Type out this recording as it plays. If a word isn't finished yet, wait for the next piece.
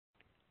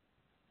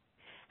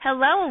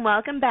Hello and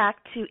welcome back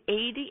to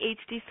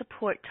ADHD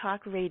Support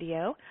Talk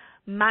Radio.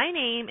 My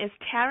name is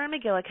Tara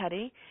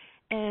McGillicuddy,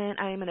 and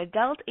I am an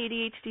Adult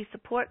ADHD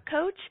Support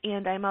Coach,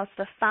 and I'm also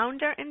the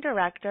founder and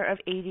director of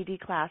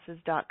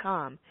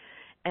ADDclasses.com.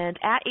 And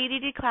at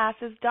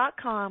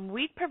ADDclasses.com,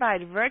 we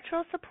provide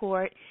virtual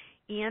support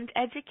and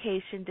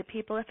education to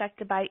people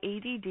affected by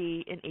ADD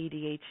and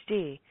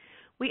ADHD.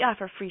 We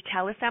offer free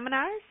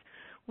teleseminars.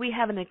 We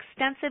have an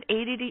extensive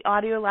ADD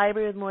audio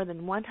library with more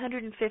than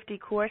 150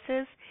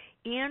 courses,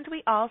 and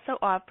we also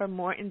offer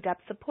more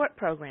in-depth support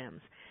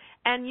programs.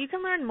 And you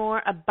can learn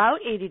more about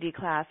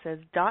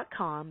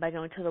ADDclasses.com by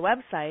going to the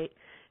website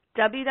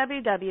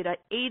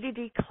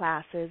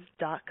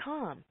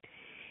www.ADDclasses.com.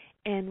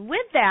 And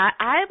with that,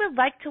 I would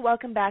like to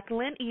welcome back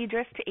Lynne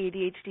Edris to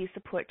ADHD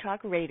Support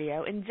Talk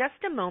Radio. In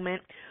just a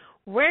moment,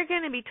 we're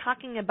going to be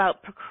talking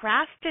about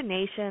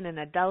procrastination in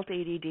adult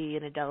ADD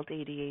and adult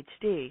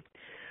ADHD.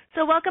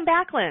 So welcome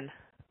back, Lynne.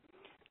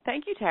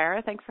 Thank you,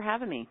 Tara. Thanks for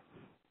having me.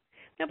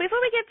 Now,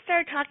 before we get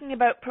started talking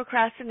about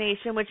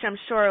procrastination, which I'm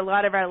sure a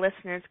lot of our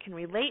listeners can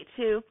relate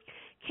to,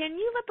 can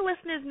you let the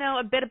listeners know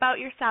a bit about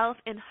yourself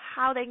and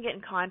how they can get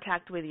in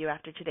contact with you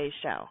after today's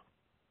show?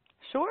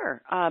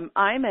 Sure. I'm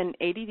an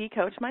ADD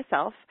coach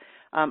myself.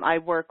 I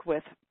work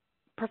with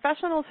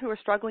professionals who are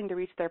struggling to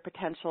reach their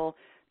potential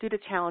due to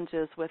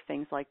challenges with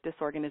things like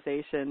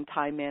disorganization,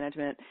 time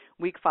management,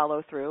 weak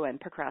follow-through, and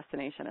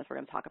procrastination, as we're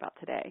going to talk about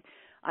today.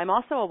 I'm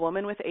also a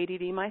woman with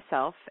ADD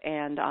myself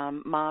and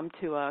mom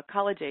to a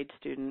college-age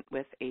student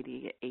with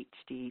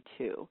ADHD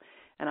too.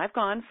 And I've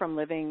gone from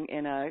living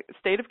in a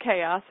state of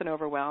chaos and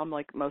overwhelm,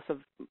 like most of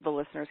the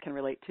listeners can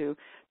relate to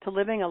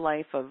living a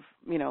life of,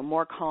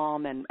 more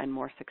calm and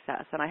more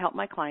success. And I help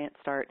my clients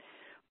start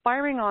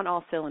firing on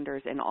all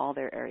cylinders in all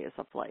their areas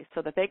of life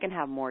so that they can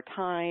have more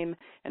time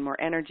and more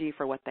energy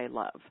for what they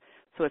love.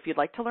 So if you'd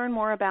like to learn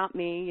more about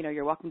me,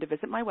 you're welcome to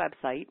visit my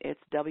website. It's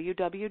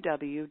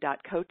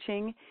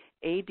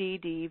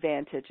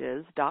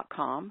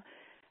www.coachingaddvantages.com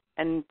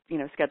and,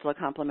 schedule a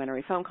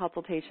complimentary phone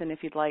consultation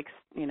if you'd like,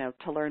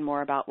 to learn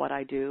more about what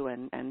I do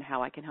and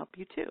how I can help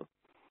you too.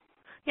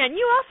 Yeah, and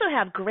you also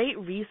have great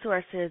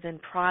resources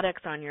and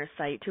products on your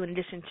site, too, in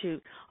addition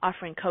to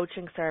offering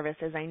coaching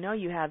services. I know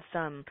you have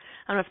some,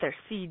 I don't know if they're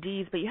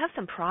CDs, but you have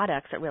some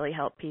products that really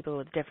help people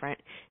with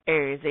different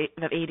areas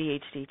of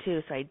ADHD,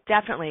 too. So I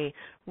definitely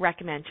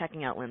recommend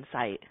checking out Lynne's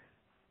site.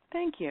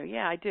 Thank you.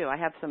 Yeah, I do. I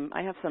have some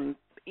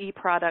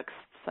e-products,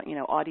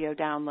 audio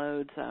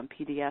downloads,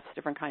 PDFs,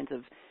 different kinds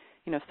of,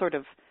 sort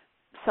of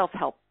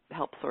self-help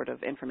sort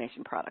of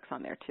information products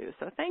on there, too.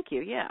 So thank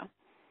you. Yeah.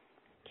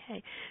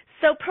 Okay.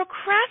 So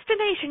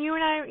procrastination, you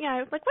and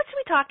I, what should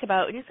we talk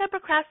about? And you said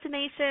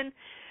procrastination,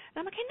 and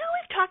I'm like, I know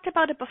we've talked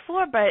about it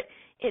before, but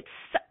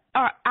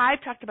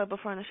I've talked about it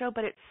before on the show,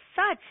 but it's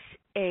such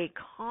a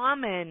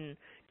common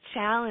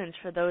challenge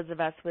for those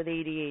of us with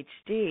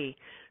ADHD.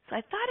 So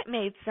I thought it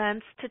made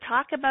sense to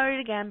talk about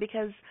it again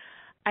because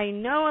I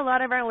know a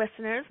lot of our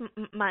listeners,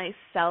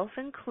 myself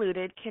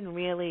included, can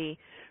really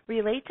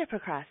relate to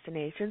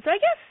procrastination. So I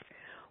guess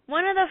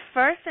one of the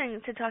first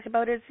things to talk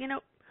about is,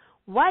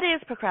 what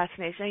is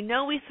procrastination? I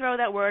know we throw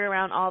that word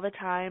around all the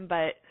time,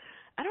 but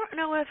I don't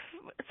know if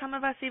some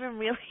of us even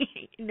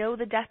really know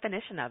the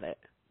definition of it.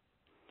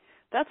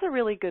 That's a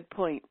really good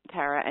point,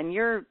 Tara, and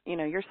you're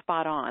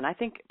spot on. I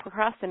think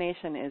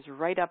procrastination is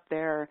right up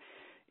there,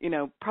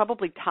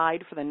 probably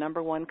tied for the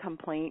number one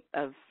complaint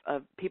of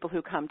people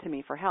who come to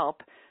me for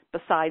help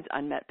besides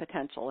unmet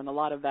potential. And a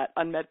lot of that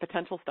unmet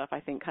potential stuff,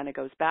 I think, kind of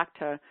goes back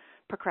to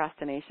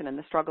procrastination and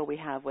the struggle we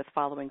have with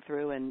following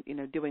through and,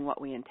 doing what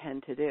we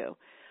intend to do.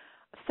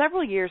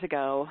 Several years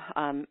ago,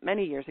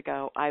 many years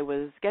ago, I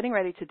was getting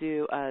ready to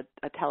do a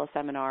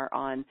teleseminar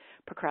on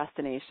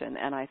procrastination,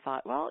 and I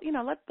thought, well,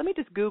 let me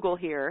just Google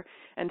here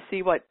and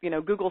see what,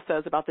 Google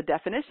says about the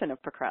definition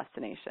of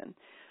procrastination.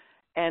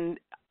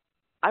 And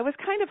I was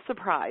kind of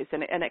surprised,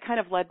 and it kind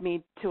of led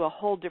me to a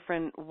whole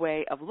different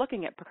way of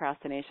looking at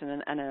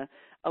procrastination and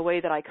a way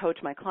that I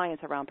coach my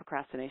clients around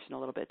procrastination a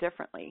little bit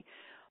differently.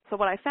 So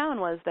what I found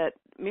was that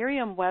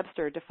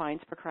Merriam-Webster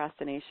defines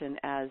procrastination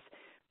as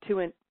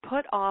to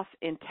put off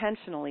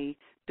intentionally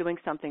doing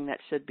something that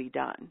should be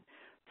done.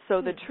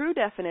 So the true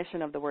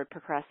definition of the word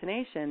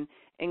procrastination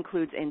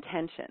includes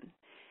intention.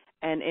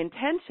 And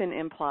intention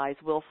implies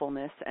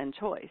willfulness and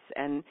choice.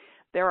 And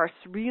there are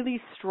really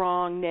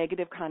strong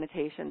negative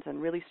connotations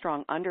and really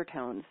strong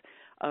undertones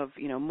of,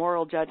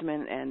 moral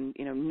judgment and,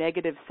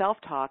 negative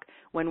self-talk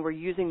when we're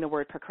using the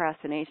word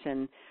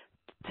procrastination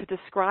to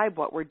describe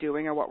what we're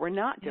doing or what we're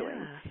not doing.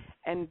 Yeah.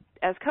 And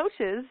as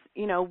coaches,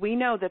 we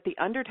know that the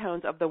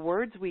undertones of the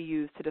words we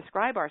use to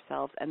describe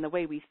ourselves and the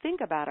way we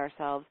think about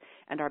ourselves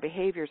and our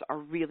behaviors are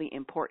really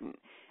important.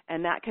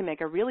 And that can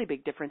make a really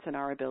big difference in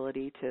our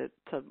ability to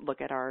look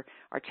at our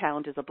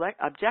challenges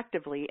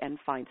objectively and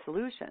find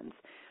solutions.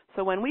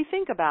 So when we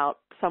think about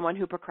someone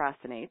who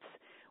procrastinates,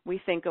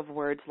 we think of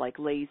words like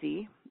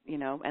lazy,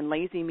 and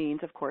lazy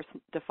means, of course,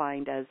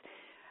 defined as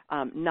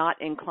not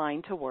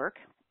inclined to work.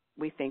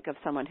 We think of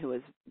someone who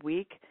is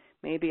weak,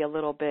 maybe a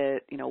little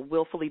bit,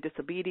 willfully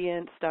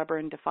disobedient,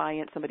 stubborn,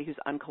 defiant, somebody who's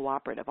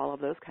uncooperative, all of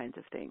those kinds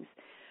of things.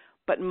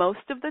 But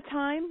most of the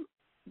time,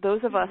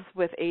 those of us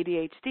with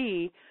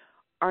ADHD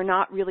are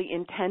not really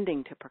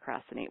intending to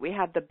procrastinate. We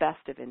have the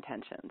best of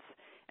intentions.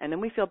 And then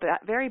we feel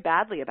very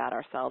badly about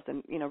ourselves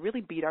and,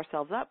 really beat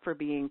ourselves up for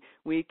being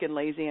weak and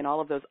lazy and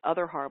all of those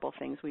other horrible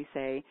things we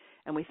say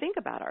and we think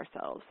about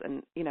ourselves.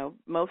 And,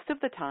 most of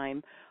the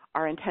time,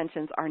 our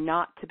intentions are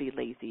not to be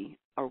lazy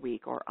or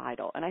weak or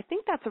idle. And I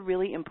think that's a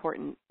really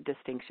important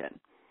distinction.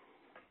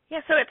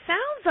 Yeah, so it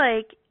sounds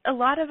like a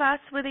lot of us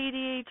with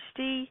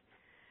ADHD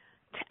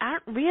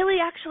aren't really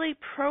actually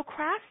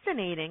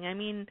procrastinating. I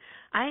mean,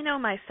 I know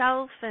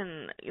myself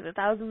and the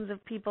thousands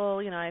of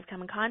people, I've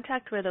come in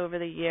contact with over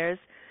the years,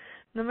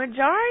 the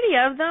majority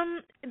of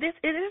them, it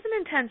isn't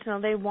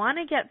intentional. They want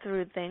to get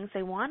through things.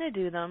 They want to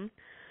do them.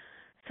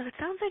 So it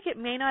sounds like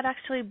it may not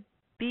actually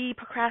be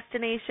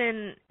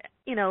procrastination,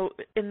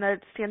 in the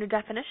standard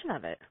definition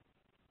of it.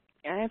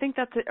 And I think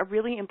that's a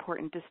really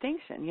important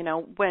distinction.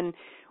 When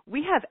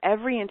we have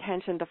every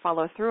intention to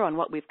follow through on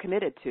what we've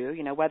committed to,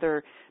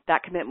 whether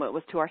that commitment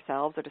was to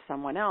ourselves or to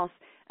someone else,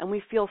 and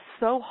we feel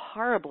so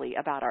horribly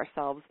about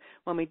ourselves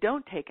when we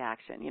don't take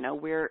action.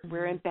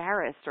 We're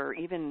embarrassed or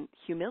even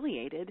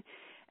humiliated,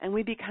 and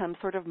we become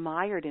sort of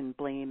mired in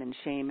blame and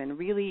shame and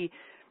really,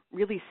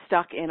 really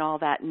stuck in all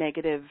that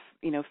negative,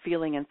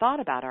 feeling and thought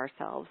about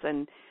ourselves.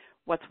 And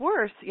what's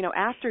worse,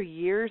 after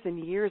years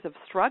and years of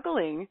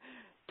struggling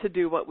to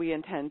do what we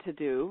intend to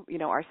do,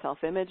 our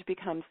self-image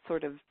becomes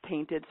sort of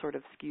tainted, sort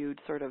of skewed,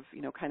 sort of,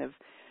 kind of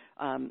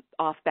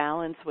off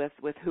balance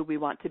with who we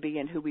want to be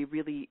and who we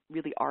really,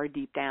 really are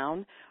deep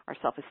down. Our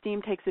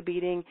self-esteem takes a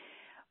beating.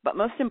 But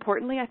most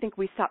importantly, I think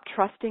we stop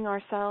trusting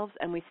ourselves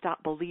and we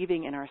stop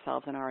believing in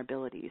ourselves and our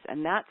abilities.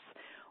 And that's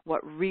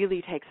what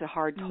really takes a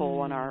hard toll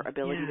on our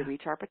ability to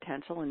reach our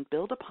potential and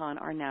build upon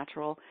our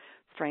natural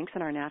strengths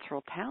and our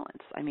natural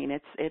talents. I mean,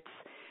 it's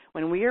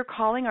when we are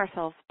calling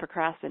ourselves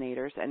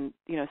procrastinators, and,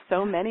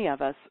 so many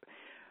of us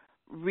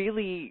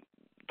really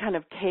kind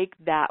of take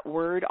that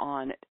word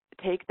on,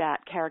 take that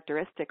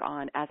characteristic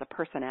on as a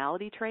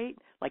personality trait,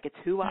 like it's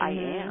who I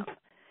am.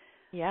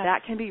 Yes. That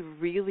can be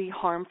really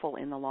harmful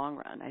in the long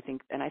run, I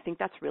think, and I think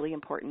that's really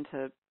important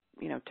to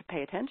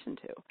pay attention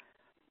to.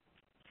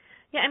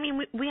 Yeah, I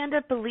mean, we end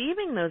up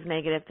believing those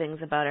negative things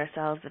about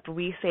ourselves if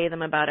we say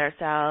them about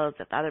ourselves,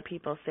 if other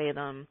people say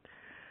them.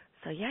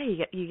 So yeah,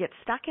 you get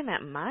stuck in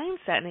that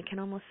mindset, and it can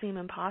almost seem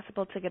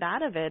impossible to get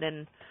out of it.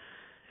 And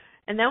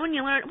then when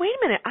you learn, wait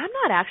a minute, I'm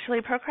not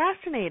actually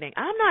procrastinating.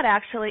 I'm not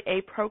actually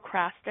a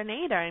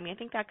procrastinator. I mean, I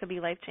think that could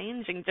be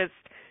life-changing, just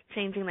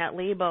changing that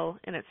label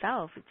in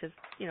itself, just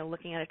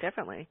looking at it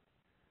differently.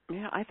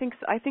 Yeah, I think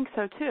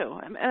so too.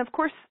 And of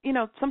course,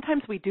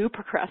 sometimes we do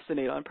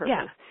procrastinate on purpose.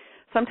 Yeah.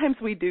 Sometimes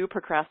we do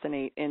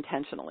procrastinate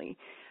intentionally.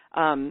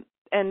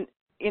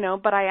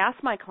 But I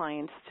ask my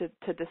clients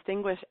to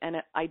distinguish and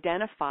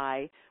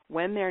identify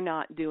when they're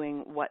not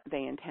doing what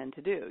they intend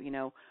to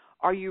do.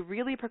 Are you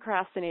really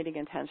procrastinating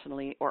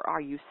intentionally, or are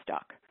you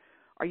stuck?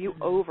 Are you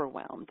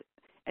overwhelmed?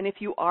 And if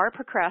you are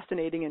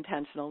procrastinating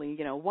intentionally,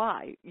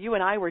 why? You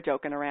and I were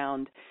joking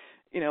around,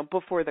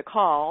 before the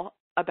call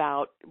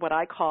about what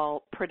I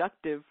call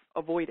productive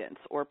avoidance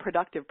or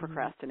productive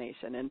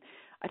procrastination. And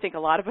I think a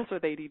lot of us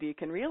with ADD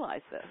can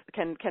realize this,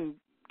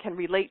 can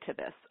relate to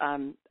this.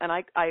 And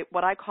I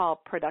what I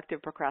call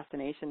productive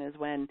procrastination is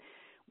when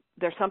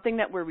there's something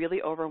that we're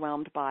really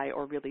overwhelmed by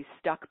or really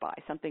stuck by,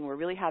 something we're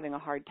really having a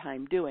hard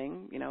time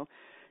doing,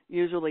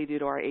 usually due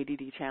to our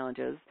ADD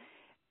challenges.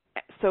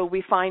 So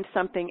we find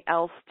something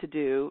else to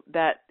do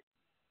that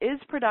is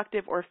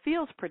productive or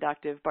feels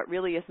productive, but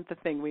really isn't the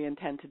thing we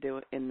intend to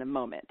do in the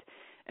moment.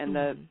 And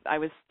I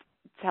was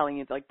telling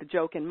you, like, the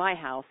joke in my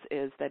house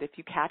is that if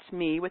you catch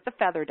me with a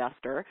feather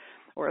duster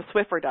or a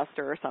Swiffer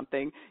duster or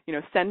something,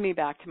 send me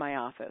back to my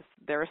office.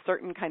 There are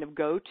certain kind of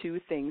go-to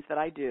things that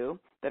I do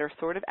that are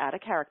sort of out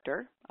of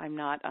character. I'm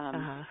not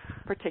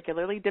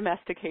particularly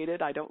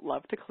domesticated. I don't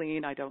love to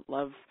clean. I don't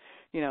love,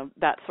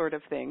 that sort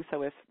of thing.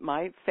 So if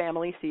my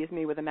family sees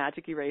me with a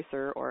magic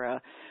eraser or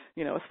a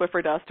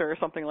Swiffer duster or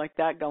something like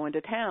that going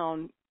to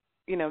town,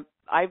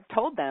 I've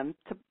told them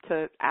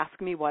to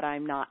ask me what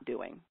I'm not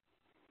doing.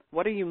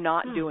 What are you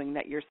not doing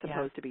that you're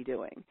supposed to be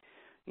doing?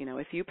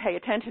 If you pay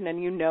attention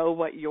and you know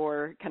what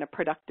your kind of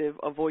productive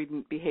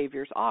avoidant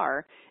behaviors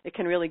are, it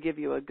can really give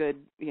you a good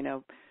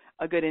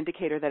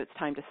indicator that it's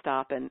time to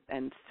stop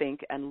and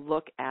think and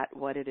look at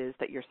what it is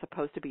that you're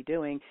supposed to be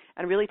doing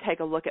and really take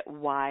a look at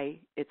why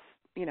it's,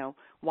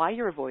 why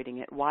you're avoiding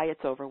it, why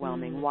it's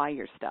overwhelming, why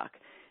you're stuck.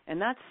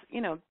 And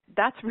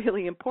that's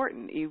really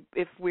important.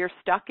 If we're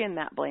stuck in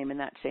that blame and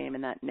that shame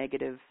and that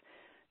negative,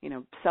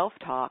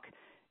 self-talk,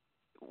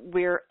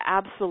 we're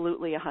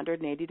absolutely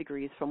 180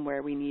 degrees from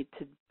where we need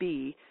to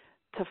be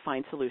to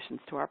find solutions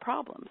to our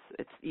problems.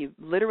 You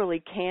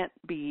literally can't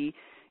be,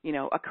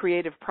 a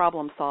creative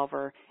problem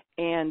solver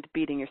and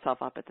beating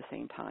yourself up at the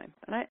same time.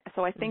 And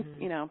I think,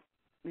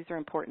 these are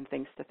important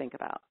things to think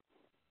about.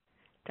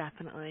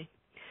 Definitely.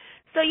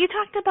 So you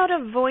talked about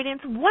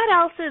avoidance. What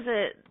else is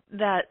it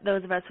that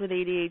those of us with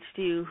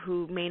ADHD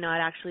who may not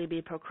actually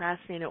be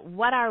procrastinating,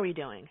 what are we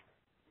doing?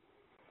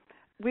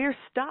 We're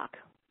stuck.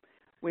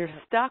 We're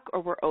stuck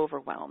or we're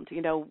overwhelmed.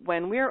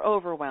 When we're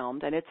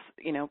overwhelmed, and it's,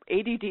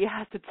 ADD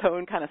has its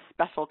own kind of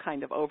special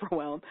kind of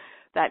overwhelm.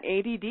 That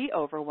ADD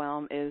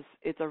overwhelm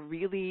it's a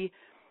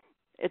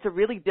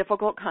really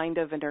difficult kind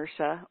of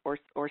inertia or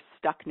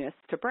stuckness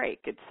to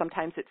break.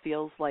 Sometimes it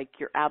feels like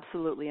you're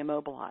absolutely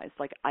immobilized,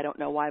 like I don't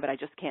know why, but I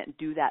just can't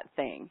do that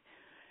thing.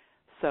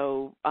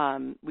 So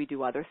we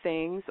do other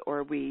things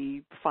or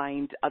we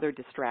find other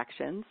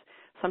distractions.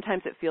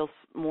 Sometimes it feels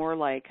more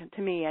like,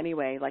 to me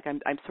anyway, like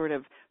I'm sort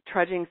of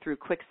trudging through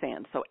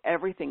quicksand. So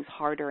everything's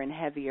harder and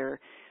heavier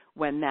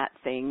when that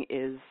thing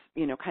is,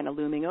 kind of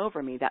looming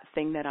over me, that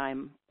thing that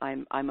I'm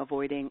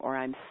avoiding or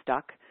I'm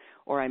stuck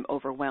or I'm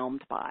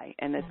overwhelmed by.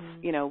 And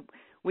it's,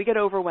 we get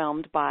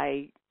overwhelmed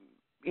by,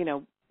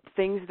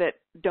 things that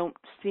don't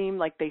seem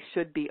like they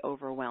should be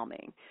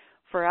overwhelming.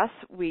 For us,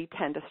 we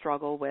tend to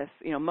struggle with,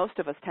 most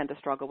of us tend to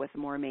struggle with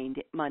more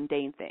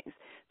mundane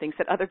things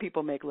that other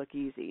people make look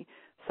easy.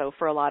 So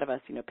for a lot of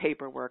us,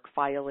 paperwork,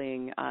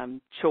 filing,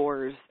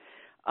 chores,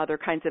 other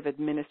kinds of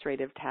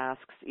administrative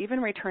tasks,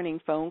 even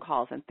returning phone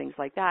calls and things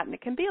like that. And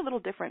it can be a little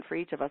different for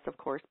each of us, of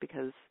course,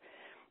 because,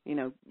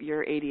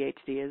 your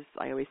ADHD is,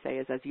 I always say,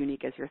 is as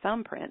unique as your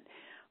thumbprint.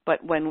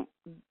 But when,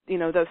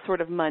 those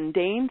sort of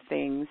mundane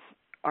things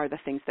are the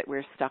things that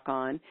we're stuck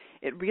on,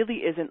 it really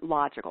isn't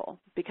logical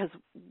because,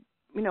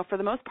 for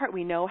the most part,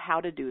 we know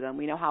how to do them.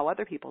 We know how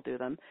other people do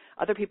them.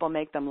 Other people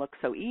make them look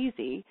so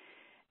easy.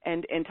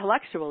 And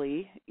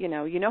intellectually, you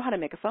know how to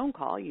make a phone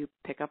call. You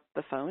pick up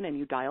the phone and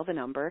you dial the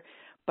number,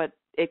 but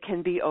it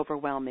can be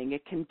overwhelming.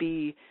 It can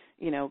be,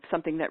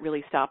 something that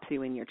really stops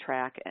you in your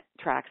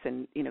tracks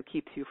and,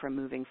 keeps you from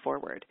moving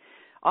forward.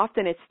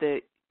 Often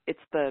it's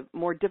the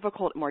more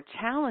difficult, more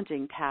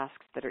challenging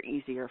tasks that are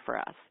easier for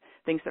us.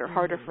 Things that are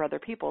harder for other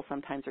people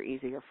sometimes are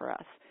easier for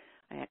us.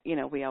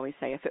 We always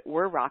say if it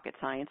were rocket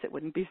science, it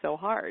wouldn't be so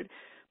hard.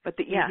 But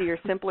the easier,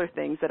 simpler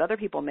things that other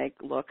people make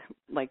look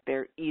like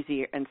they're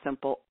easy and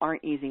simple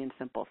aren't easy and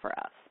simple for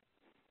us.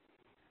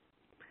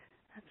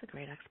 That's a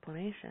great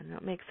explanation.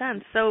 That makes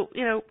sense. So,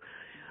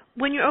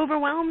 when you're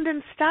overwhelmed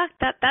and stuck,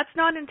 that's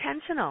not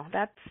intentional.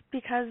 That's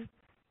because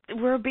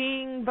we're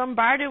being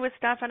bombarded with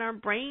stuff and our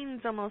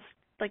brain's almost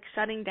like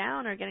shutting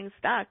down or getting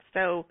stuck.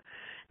 So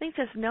I think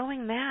just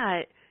knowing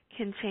that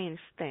can change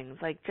things.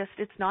 Like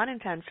it's not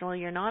intentional.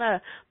 You're not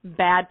a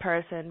bad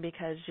person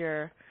because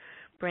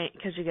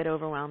you get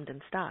overwhelmed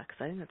and stuck.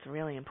 So I think that's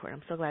really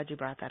important. I'm so glad you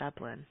brought that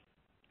up, Lynne.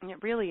 It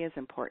really is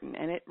important,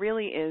 and it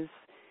really is,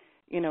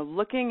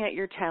 looking at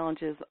your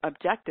challenges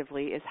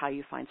objectively is how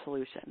you find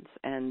solutions.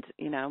 And,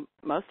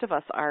 most of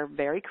us are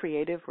very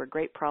creative. We're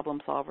great problem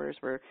solvers.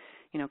 We're,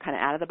 kind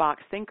of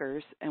out-of-the-box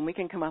thinkers, and we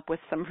can come up with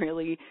some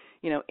really,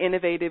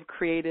 innovative,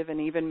 creative, and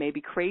even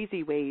maybe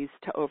crazy ways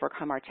to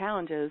overcome our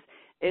challenges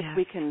if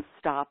we can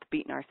stop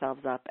beating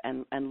ourselves up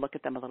and look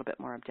at them a little bit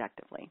more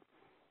objectively.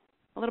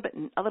 A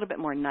little bit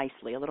more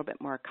nicely, a little bit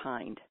more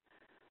kind.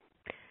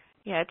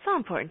 Yeah, it's so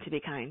important to be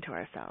kind to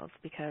ourselves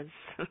because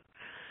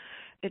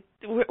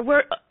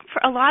we're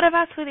for a lot of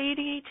us with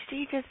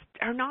ADHD just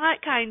are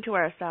not kind to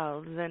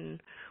ourselves, and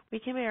we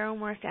can be our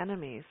own worst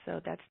enemies. So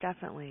that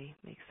definitely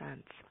makes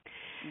sense.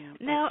 Yeah,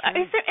 now,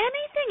 is there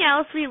anything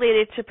else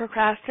related to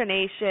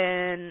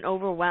procrastination,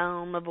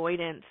 overwhelm,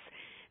 avoidance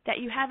that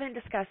you haven't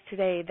discussed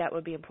today that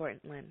would be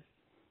important, Lynne?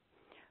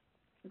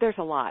 There's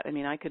a lot. I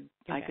mean, I could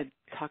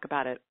talk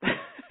about it.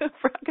 I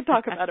could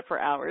talk about it for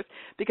hours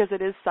because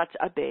it is such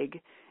a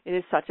big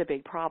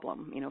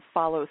problem.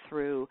 Follow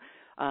through,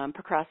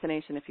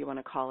 procrastination, if you want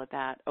to call it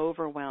that,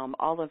 overwhelm,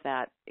 all of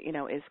that.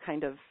 Is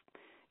kind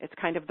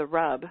of the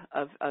rub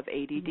of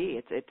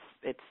ADD.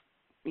 It's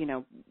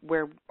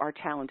where our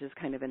challenge is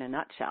kind of in a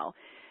nutshell.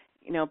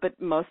 But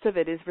most of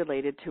it is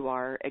related to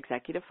our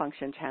executive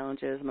function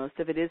challenges. Most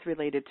of it is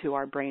related to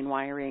our brain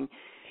wiring.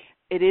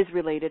 It is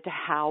related to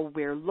how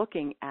we're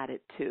looking at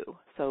it too.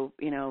 So,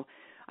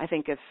 I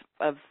think if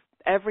of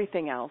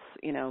everything else,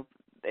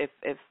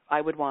 if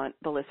I would want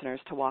the listeners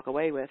to walk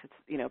away with,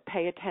 it's,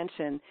 pay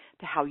attention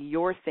to how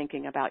you're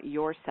thinking about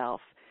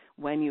yourself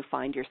when you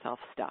find yourself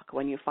stuck,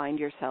 when you find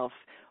yourself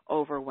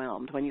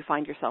overwhelmed, when you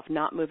find yourself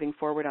not moving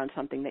forward on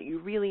something that you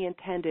really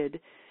intended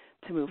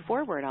to move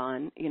forward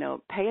on.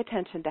 Pay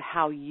attention to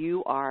how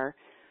you are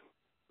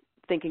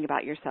thinking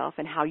about yourself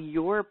and how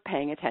you're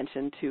paying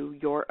attention to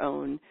your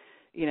own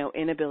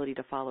inability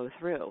to follow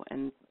through.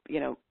 And,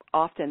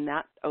 often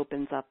that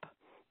opens up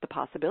the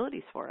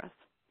possibilities for us.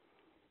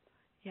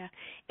 Yeah.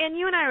 And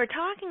you and I were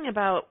talking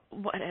about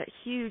what a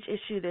huge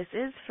issue this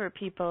is for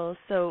people.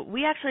 So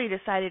we actually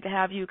decided to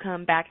have you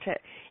come back to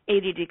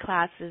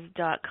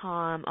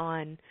ADDclasses.com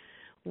on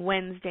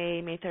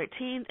Wednesday, May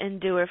 13th, and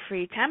do a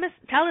free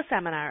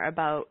teleseminar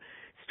about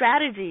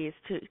strategies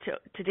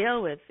to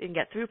deal with and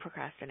get through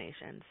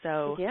procrastination.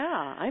 So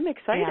yeah, I'm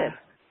excited.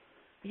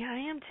 Yeah,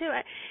 I am too.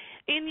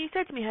 And you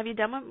said to me, have you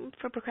done one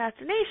for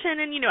procrastination?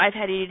 And, I've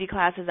had ADD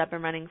classes up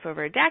and running for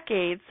over a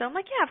decade. So I'm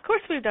like, yeah, of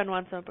course we've done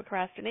one for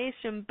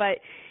procrastination. But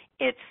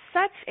it's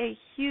such a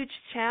huge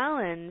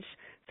challenge,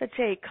 such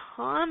a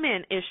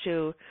common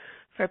issue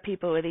for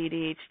people with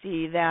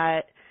ADHD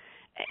that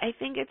I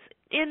think it's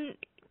in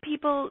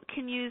people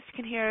can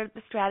hear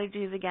the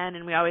strategies again,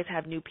 and we always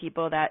have new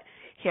people that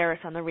hear us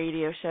on the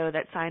radio show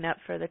that sign up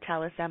for the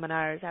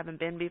teleseminars, haven't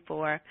been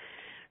before.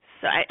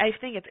 So I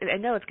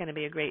know it's going to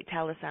be a great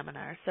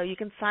teleseminar. So you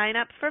can sign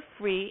up for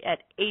free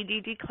at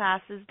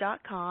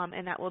addclasses.com,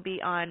 and that will be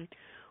on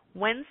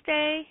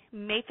Wednesday,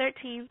 May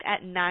 13th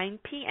at 9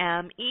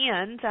 p.m.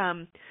 And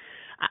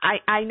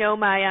I know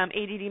my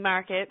ADD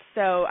market,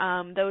 so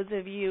those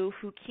of you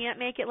who can't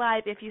make it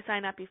live, if you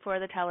sign up before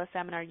the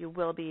teleseminar,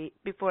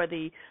 before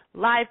the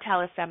live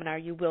teleseminar,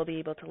 you will be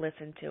able to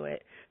listen to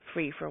it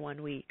free for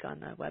 1 week on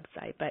the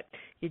website, but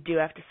you do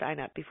have to sign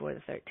up before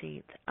the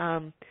 13th.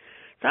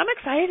 So I'm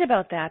excited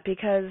about that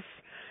because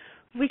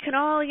we can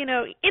all, and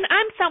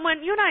I'm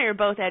someone, you and I are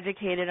both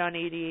educated on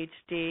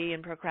ADHD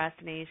and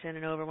procrastination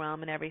and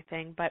overwhelm and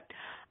everything, but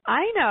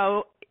I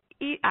know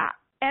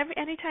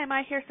anytime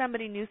I hear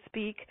somebody new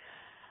speak,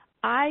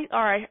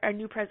 hear a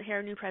new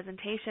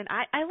presentation,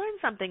 I learn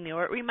something new,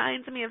 or it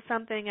reminds me of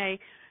something I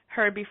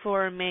heard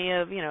before and may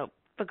have,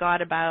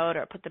 forgot about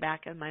or put the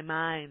back of my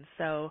mind.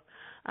 So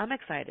I'm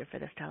excited for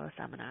this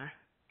teleseminar.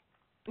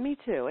 Me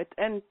too.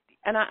 And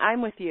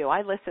I'm with you.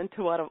 I listen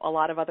to what a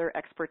lot of other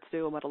experts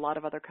do and what a lot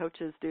of other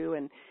coaches do,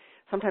 and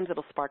sometimes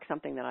it'll spark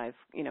something that I've,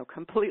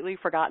 completely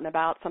forgotten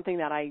about, something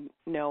that I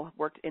know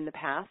worked in the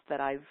past that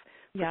I've,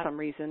 for some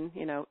reason,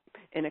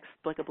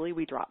 inexplicably,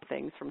 we drop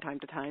things from time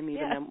to time,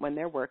 even when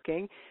they're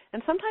working.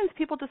 And sometimes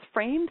people just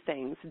frame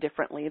things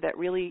differently that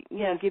really,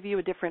 give you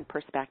a different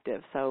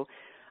perspective. So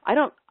I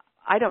don't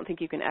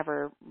think you can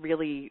ever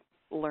really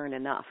learn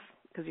enough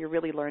because you're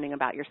really learning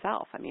about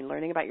yourself. I mean,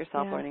 learning about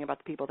yourself, learning about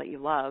the people that you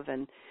love,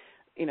 and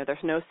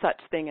there's no such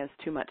thing as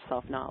too much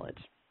self-knowledge.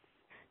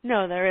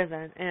 No, there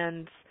isn't,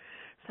 and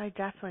so I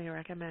definitely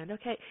recommend.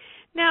 Okay,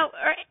 now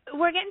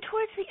we're getting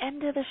towards the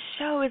end of the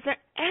show. Is there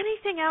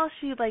anything else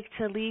you'd like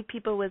to leave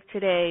people with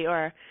today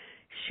or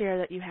share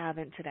that you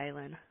haven't today,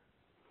 Lynne?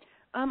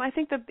 I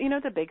think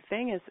the big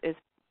thing is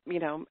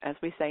as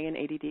we say in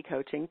ADD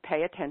coaching,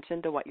 pay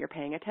attention to what you're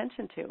paying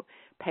attention to.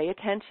 Pay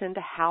attention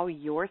to how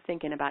you're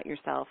thinking about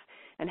yourself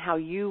and how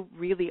you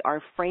really are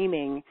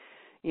framing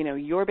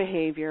your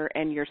behavior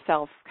and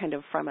yourself kind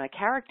of from a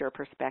character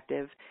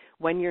perspective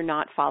when you're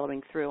not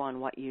following through on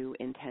what you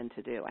intend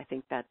to do. I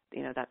think that,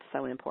 that's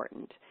so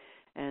important.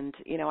 And,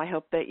 I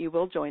hope that you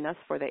will join us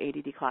for the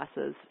ADD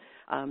classes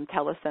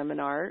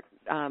teleseminar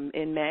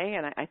in May,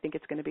 and I think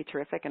it's going to be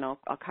terrific, and I'll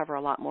cover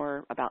a lot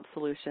more about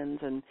solutions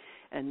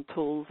and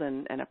tools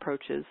and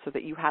approaches so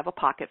that you have a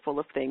pocket full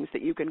of things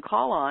that you can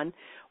call on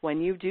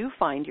when you do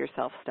find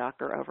yourself stuck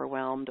or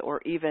overwhelmed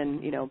or even,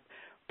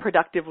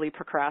 productively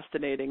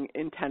procrastinating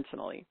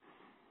intentionally.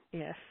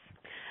 Yes.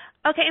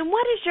 Okay, and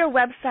what is your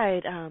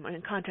website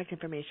and contact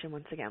information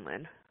once again,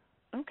 Lynne?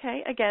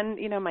 Okay, again,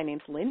 my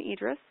name's Lynne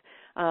Edris.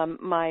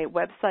 My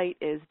website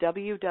is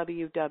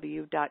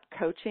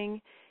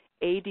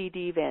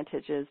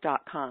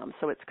www.coachingaddvantages.com.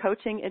 So it's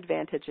coaching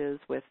advantages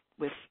with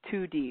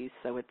 2 Ds,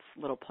 so it's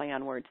a little play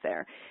on words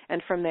there.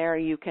 And from there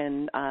you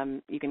can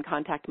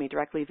contact me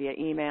directly via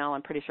email.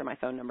 I'm pretty sure my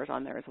phone number's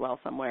on there as well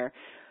somewhere.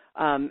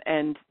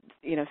 And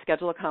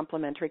schedule a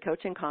complimentary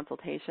coaching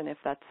consultation if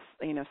that's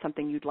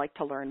something you'd like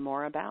to learn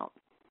more about.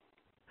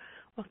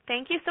 Well,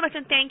 thank you so much,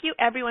 and thank you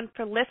everyone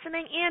for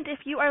listening. And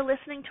if you are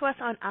listening to us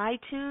on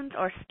iTunes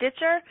or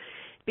Stitcher,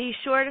 be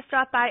sure to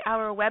stop by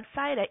our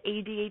website at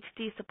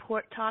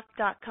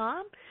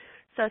ADHDSupportTalk.com.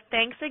 So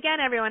thanks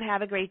again, everyone.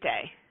 Have a great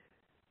day.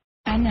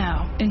 And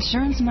now,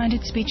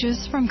 insurance-minded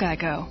speeches from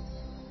Geico.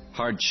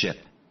 Hardship.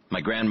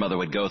 My grandmother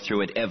would go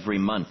through it every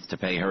month to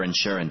pay her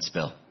insurance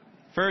bill.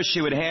 First,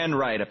 she would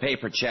handwrite a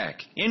paper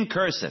check in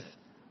cursive.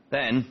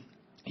 Then,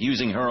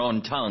 using her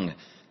own tongue,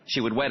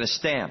 she would wet a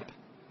stamp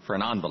for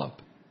an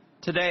envelope.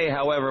 Today,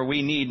 however,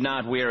 we need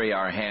not weary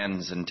our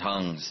hands and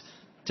tongues.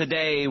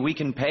 Today, we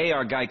can pay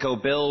our Geico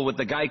bill with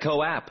the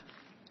Geico app.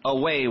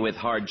 Away with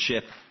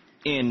hardship,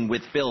 in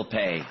with bill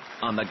pay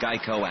on the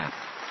Geico app.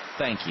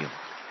 Thank you.